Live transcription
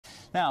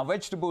Now,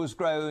 vegetables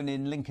grown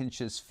in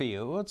Lincolnshire's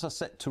fields are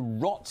set to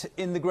rot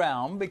in the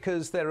ground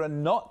because there are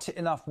not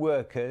enough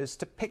workers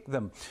to pick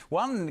them.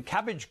 One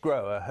cabbage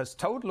grower has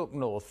told Look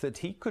North that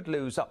he could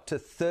lose up to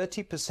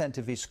 30%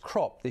 of his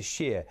crop this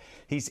year.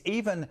 He's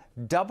even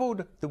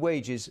doubled the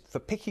wages for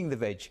picking the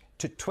veg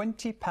to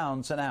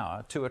 £20 an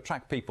hour to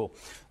attract people.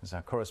 As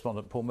our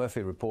correspondent Paul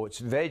Murphy reports,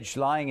 veg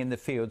lying in the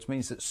fields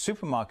means that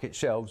supermarket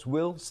shelves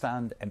will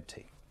stand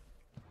empty.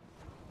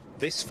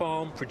 This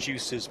farm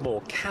produces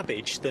more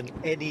cabbage than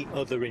any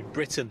other in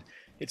Britain.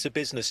 It's a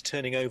business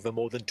turning over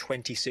more than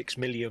 £26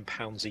 million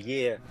a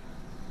year.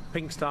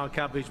 Pink star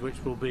cabbage,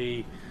 which will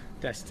be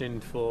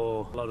destined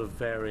for a lot of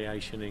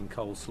variation in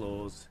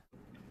coleslaws.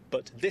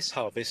 But this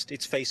harvest,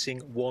 it's facing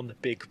one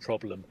big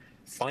problem: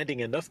 finding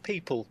enough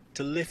people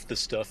to lift the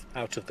stuff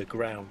out of the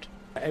ground.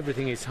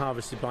 Everything is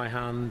harvested by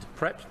hand,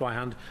 prepped by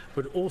hand,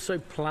 but also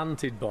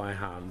planted by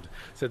hand.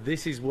 So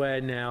this is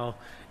where now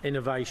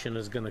innovation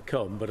is going to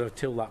come. But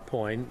until that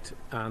point,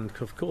 and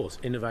of course,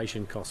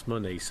 innovation costs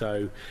money.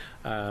 So,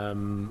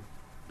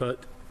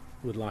 but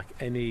with like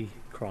any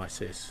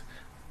crisis,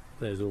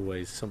 there's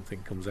always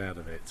something comes out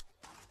of it.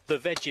 The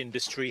veg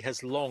industry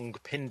has long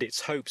pinned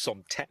its hopes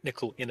on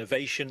technical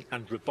innovation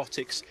and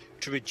robotics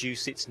to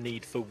reduce its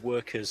need for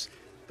workers.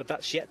 But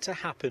that's yet to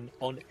happen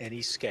on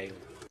any scale.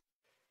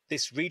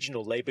 This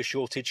regional labour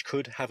shortage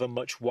could have a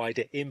much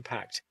wider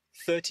impact.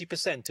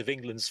 30% of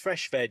England's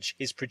fresh veg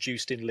is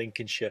produced in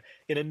Lincolnshire.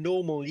 In a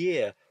normal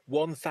year,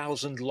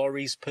 1,000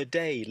 lorries per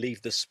day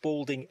leave the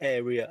Spalding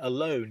area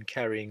alone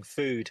carrying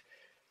food.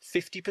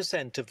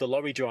 50% of the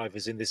lorry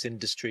drivers in this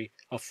industry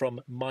are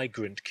from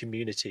migrant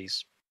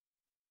communities.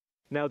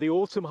 Now, the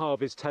autumn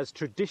harvest has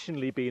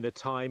traditionally been a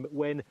time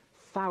when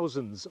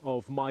thousands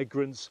of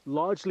migrants,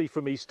 largely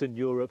from Eastern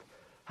Europe,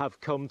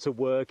 have come to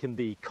work in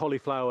the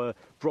cauliflower,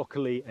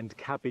 broccoli and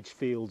cabbage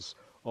fields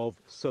of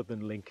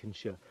southern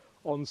Lincolnshire.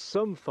 On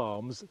some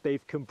farms,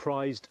 they've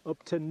comprised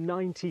up to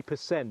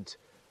 90%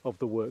 of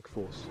the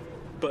workforce.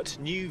 But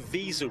new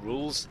visa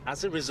rules,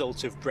 as a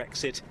result of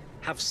Brexit,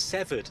 have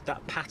severed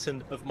that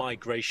pattern of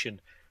migration,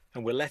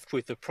 and we're left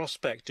with the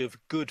prospect of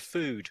good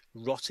food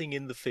rotting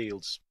in the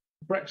fields.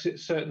 Brexit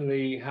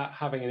certainly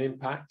having an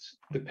impact.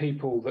 The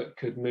people that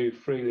could move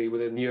freely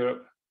within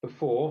Europe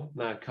before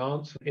now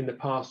can't. In the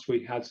past,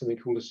 we had something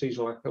called a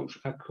seasonal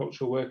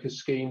agricultural workers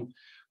scheme,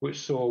 which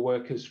saw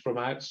workers from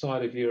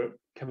outside of Europe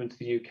come into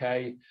the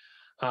UK.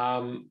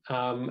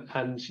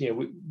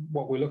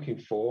 What we're looking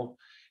for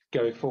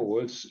going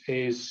forwards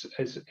is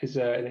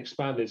an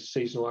expanded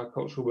seasonal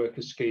agricultural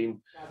workers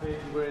scheme.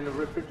 We're in a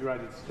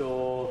refrigerated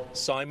store.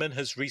 Simon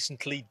has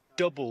recently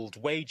doubled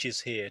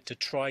wages here to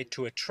try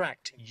to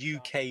attract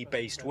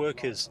UK-based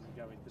workers.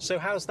 So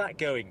how's that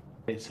going?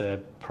 It's a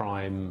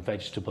prime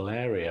vegetable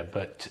area,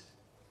 but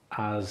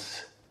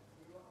as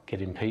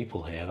getting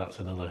people here, that's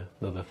another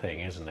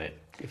thing, isn't it?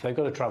 If they've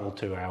got to travel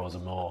 2 hours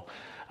or more,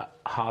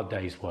 hard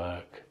day's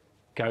work,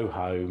 go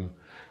home,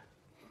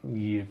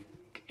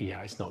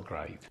 it's not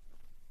great.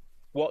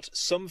 What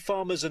some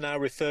farmers are now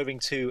referring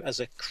to as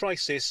a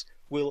crisis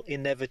will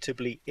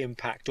inevitably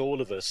impact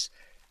all of us.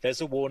 There's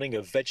a warning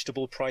of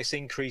vegetable price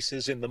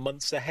increases in the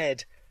months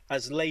ahead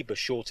as labour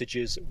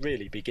shortages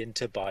really begin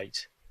to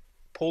bite.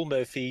 Paul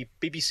Murphy,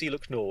 BBC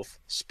Look North,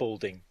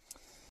 Spalding.